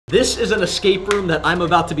This is an escape room that I'm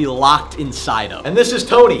about to be locked inside of. And this is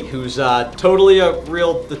Tony, who's totally a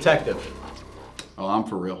real detective. Oh, I'm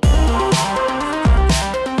for real.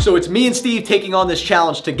 So it's me and Steve taking on this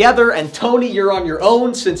challenge together, and Tony, you're on your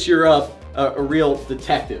own since you're a real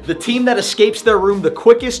detective. The team that escapes their room the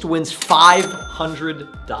quickest wins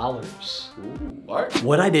 $500.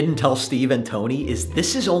 What I didn't tell Steve and Tony is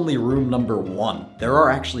this is only room number 1. There are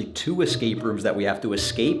actually 2 escape rooms that we have to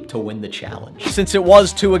escape to win the challenge. Since it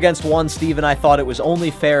was 2 against 1, Steve and I thought it was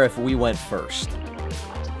only fair if we went first.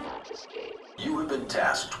 You have been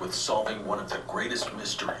tasked with solving one of the greatest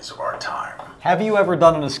mysteries of our time. Have you ever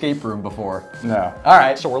done an escape room before? No. All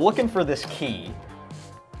right, so we're looking for this key.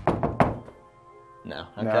 No.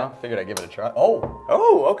 Okay. No. Figured I'd give it a try. Oh.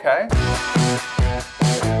 Oh, okay.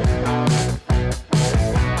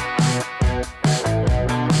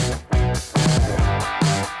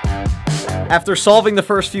 After solving the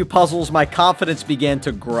first few puzzles, my confidence began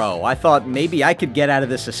to grow. I thought maybe I could get out of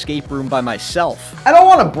this escape room by myself. I don't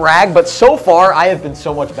want to brag, but so far I have been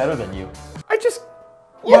so much better than you.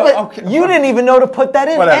 Yeah, but okay, you didn't even know to put that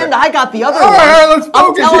in, whatever. and I got the other one. All right, let's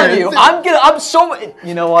focus I'm telling here. you, I'm so,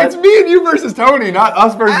 you know what? It's me and you versus Tony, not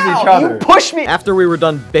us versus each other. You pushed me. After we were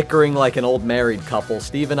done bickering like an old married couple,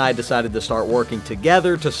 Steve and I decided to start working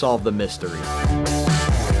together to solve the mystery.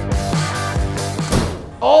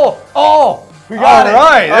 Oh, we got it. All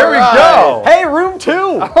right, there we go. Hey, room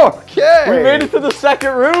 2. Okay. We made it to the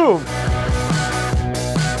second room.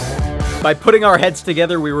 By putting our heads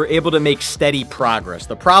together, we were able to make steady progress.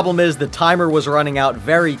 The problem is the timer was running out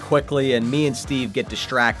very quickly, and me and Steve get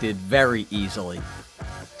distracted very easily.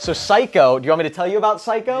 So Psycho, do you want me to tell you about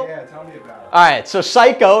Psycho? Yeah, tell me about it. All right, so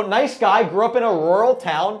Psycho, nice guy, grew up in a rural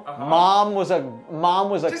town. Mom was a.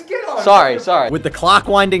 Just get on. Sorry. With the clock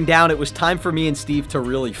winding down, it was time for me and Steve to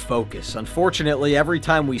really focus. Unfortunately, every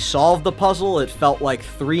time we solved the puzzle, it felt like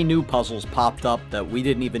 3 new puzzles popped up that we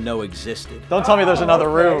didn't even know existed. Don't tell me there's another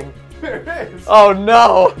room. There it is. Oh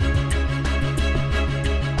no!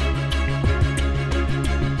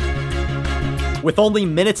 With only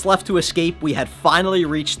minutes left to escape, we had finally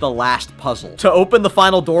reached the last puzzle. To open the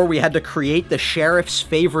final door, we had to create the sheriff's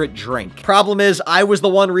favorite drink. Problem is, I was the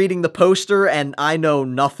one reading the poster, and I know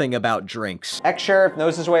nothing about drinks. Ex-sheriff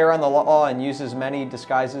knows his way around the law and uses many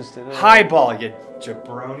disguises to... Highball, you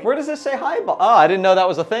jabroni. Where does this say highball? Oh, I didn't know that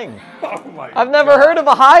was a thing. Oh my I've never heard of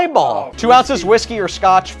a highball. 2 ounces whiskey or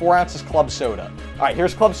scotch, 4 ounces club soda. All right,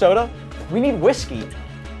 here's club soda. We need whiskey.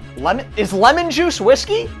 Is lemon juice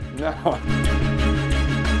whiskey? No.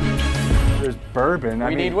 There's bourbon.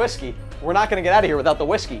 We need whiskey. We're not gonna get out of here without the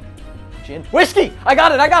whiskey. Gin. Whiskey! I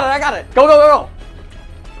got it! Go!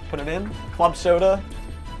 Put it in. Club soda.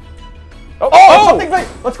 Oh! Something big!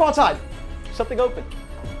 Let's go outside. Something open.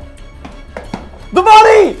 The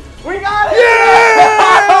money! We got it! Yeah!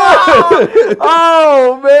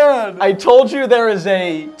 Oh, man. I told you there is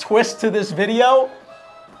a twist to this video.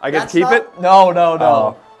 I get to keep it? No.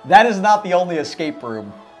 Oh. That is not the only escape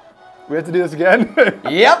room. We have to do this again?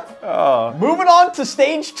 Yep. Oh. Moving on to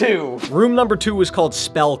stage 2. Room number 2 was called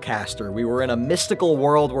Spellcaster. We were in a mystical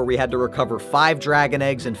world where we had to recover 5 dragon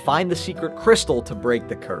eggs and find the secret crystal to break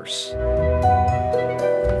the curse.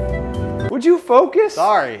 Would you focus?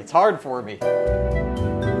 Sorry, it's hard for me.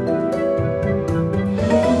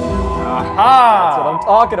 Aha! That's what I'm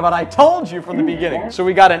talking about. I told you from the beginning. So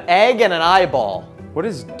we got an egg and an eyeball. What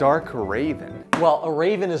is dark raven? Well, a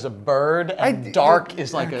raven is a bird, and dark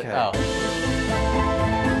is like a... Oh.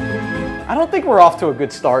 I don't think we're off to a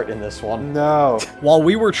good start in this one. No. While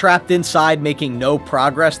we were trapped inside making no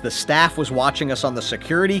progress, the staff was watching us on the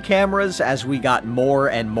security cameras as we got more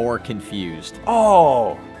and more confused.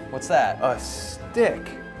 Oh. What's that? A stick.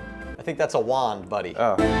 I think that's a wand, buddy.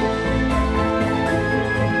 Oh.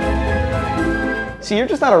 See, you're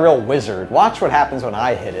just not a real wizard. Watch what happens when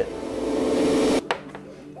I hit it.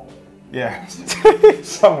 Yeah.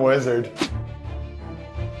 Some wizard.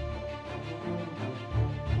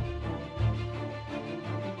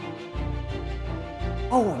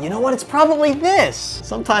 Oh, you know what? It's probably this.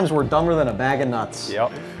 Sometimes we're dumber than a bag of nuts.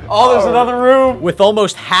 Yep. Oh, there's another room. With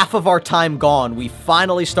almost half of our time gone, we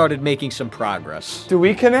finally started making some progress. Do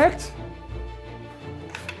we connect?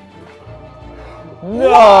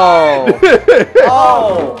 No.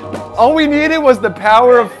 Oh. All we needed was the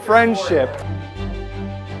power of friendship.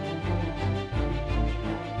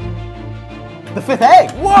 The 5th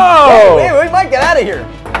egg. Whoa! Hey, we might get out of here.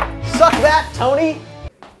 Suck that, Tony.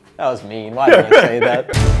 That was mean. Why did I say that?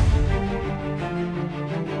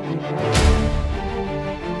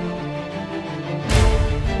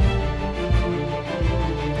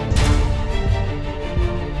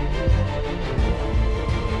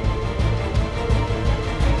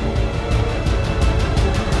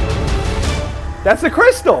 That's the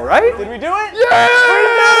crystal, right? Did we do it? Yeah!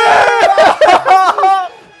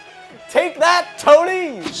 Take that,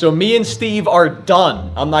 Tony! So me and Steve are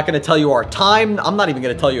done. I'm not gonna tell you our time. I'm not even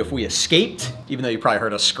gonna tell you if we escaped, even though you probably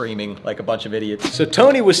heard us screaming like a bunch of idiots. So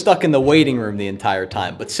Tony was stuck in the waiting room the entire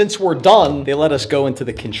time, but since we're done, they let us go into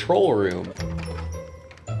the control room.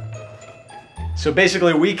 So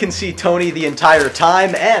basically we can see Tony the entire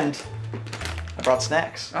time, and I brought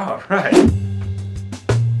snacks. All right.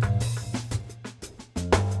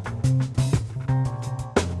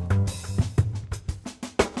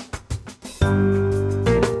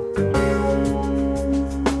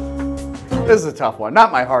 This is a tough one.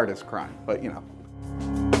 Not my hardest crime, but you know.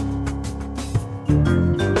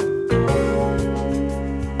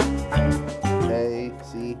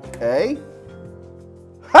 A-C-K.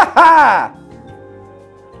 Ha ha!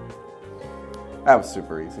 That was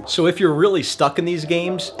super easy. So if you're really stuck in these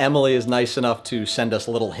games, Emily is nice enough to send us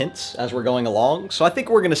little hints as we're going along. So I think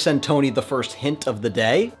we're gonna send Tony the first hint of the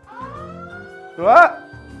day. What?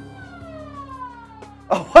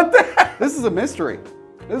 Oh, what the heck? This is a mystery.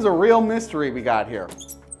 This is a real mystery we got here.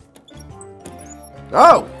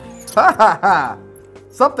 Oh! Ha ha ha!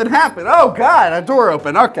 Something happened. Oh God, a door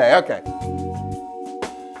opened. Okay, okay.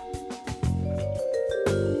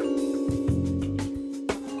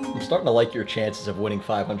 I'm starting to like your chances of winning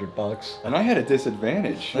 500 bucks. And I had a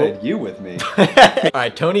disadvantage. I had you with me. All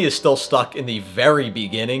right, Tony is still stuck in the very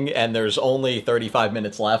beginning, and there's only 35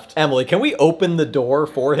 minutes left. Emily, can we open the door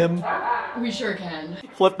for him? We sure can.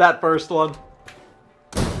 Flip that first one.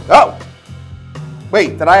 Oh!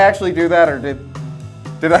 Wait, did I actually do that, or did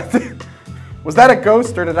I? Was that a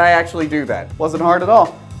ghost, or did I actually do that? Wasn't hard at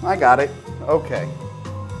all. I got it. Okay.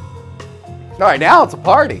 All right, now it's a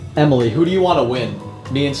party. Emily, who do you want to win?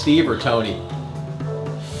 Me and Steve or Tony?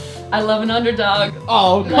 I love an underdog.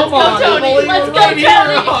 Oh, come Let's on, go, Tony. Emily, Let's we're go, right here.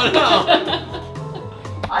 Tony. Oh, no.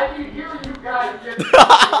 I can hear you guys.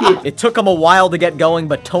 It took him a while to get going,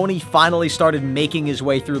 but Tony finally started making his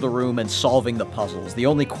way through the room and solving the puzzles. The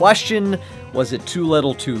only question, was it too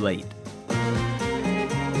little too late?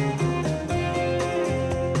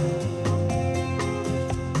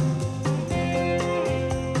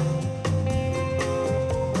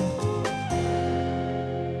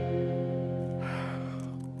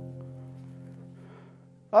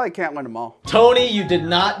 Well, I can't win them all. Tony, you did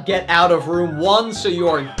not get out of room 1, so you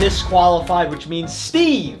are disqualified, which means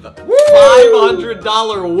Steve,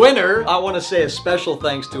 $500 winner. I want to say a special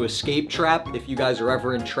thanks to Escape Trap. If you guys are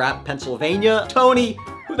ever in Trap, Pennsylvania. Tony,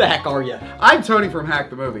 who the heck are you? I'm Tony from Hack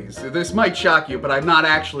the Movies. This might shock you, but I'm not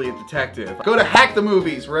actually a detective. Go to Hack the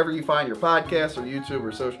Movies, wherever you find your podcasts or YouTube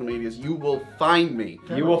or social medias, you will find me.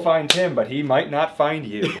 You will find him, but he might not find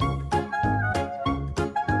you.